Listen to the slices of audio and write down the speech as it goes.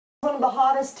One of the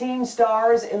hottest teen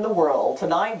stars in the world.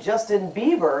 Tonight, Justin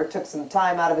Bieber took some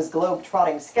time out of his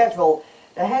globe-trotting schedule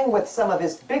to hang with some of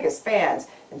his biggest fans.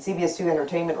 And CBS 2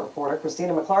 entertainment reporter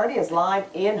Christina McClarty is live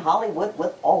in Hollywood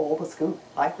with all the scoop.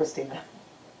 Hi, Christina.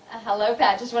 Hello,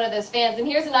 Pat. Just one of those fans. And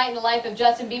here's a night in the life of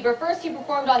Justin Bieber. First, he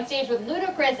performed on stage with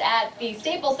Ludacris at the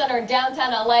Staples Center in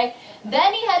downtown LA.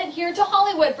 Then he headed here to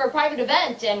Hollywood for a private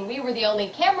event, and we were the only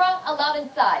camera allowed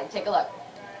inside. Take a look.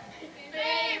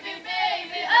 Baby,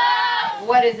 baby, oh!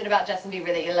 What is it about Justin Bieber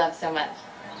that you love so much?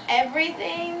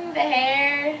 Everything, the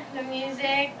hair, the music.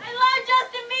 I love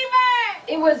Justin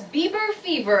Bieber! It was Bieber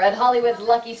fever at Hollywood's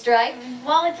Lucky Strike.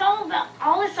 Well, it's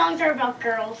all his songs are about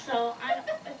girls, so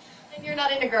And you're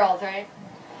not into girls, right?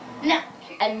 no.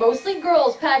 And mostly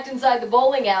girls packed inside the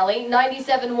bowling alley.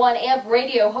 97.1 AMP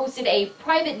Radio hosted a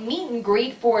private meet and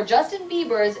greet for Justin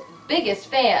Bieber's biggest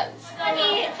fans.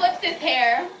 He flips his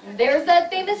hair. There's that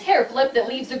famous hair flip that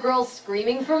leaves the girls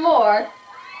screaming for more.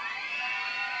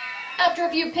 After a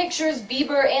few pictures,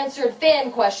 Bieber answered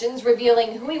fan questions,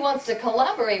 revealing who he wants to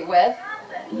collaborate with.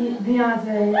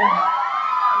 Beyonce.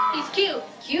 He's cute.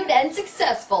 Cute and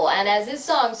successful, and as his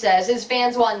song says, his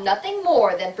fans want nothing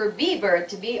more than for Bieber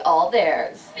to be all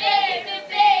theirs. Baby,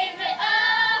 baby,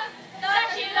 oh,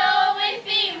 thought you'd always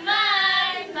be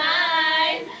mine,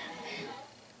 mine.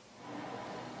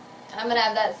 I'm going to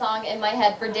have that song in my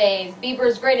head for days.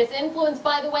 Bieber's greatest influence,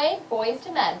 by the way, Boys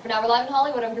to Men. For now, we're live in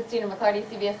Hollywood. I'm Christina McClarty,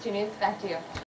 CBS 2 News. Back to you.